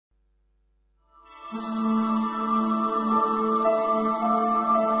Hi,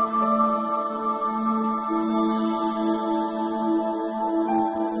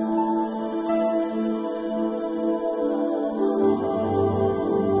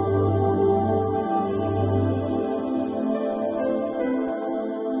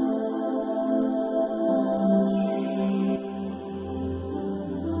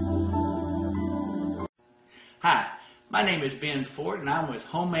 my name is Ben Ford and I'm with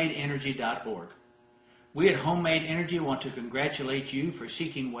HomemadeEnergy.org. We at Homemade Energy want to congratulate you for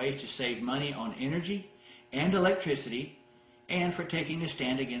seeking ways to save money on energy and electricity and for taking a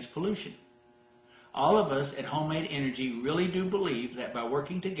stand against pollution. All of us at Homemade Energy really do believe that by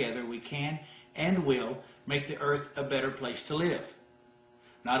working together we can and will make the earth a better place to live.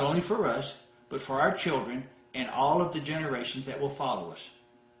 Not only for us, but for our children and all of the generations that will follow us.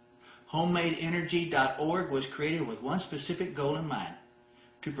 HomemadeEnergy.org was created with one specific goal in mind: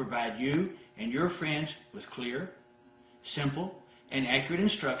 to provide you and your friends with clear, simple, and accurate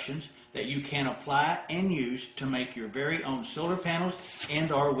instructions that you can apply and use to make your very own solar panels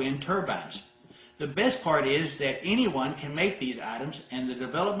and/or wind turbines. The best part is that anyone can make these items and the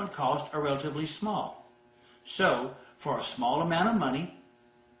development costs are relatively small. So, for a small amount of money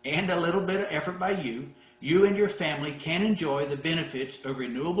and a little bit of effort by you, you and your family can enjoy the benefits of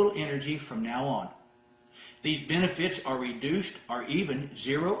renewable energy from now on. These benefits are reduced or even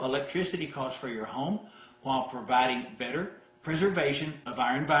zero electricity costs for your home while providing better preservation of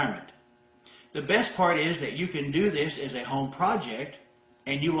our environment. The best part is that you can do this as a home project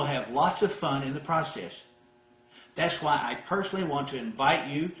and you will have lots of fun in the process. That's why I personally want to invite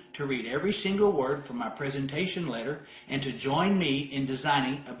you to read every single word from my presentation letter and to join me in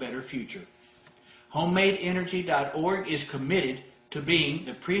designing a better future. HomemadeEnergy.org is committed to being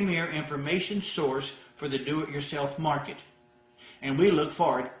the premier information source for the do-it-yourself market, and we look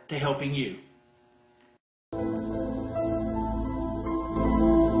forward to helping you.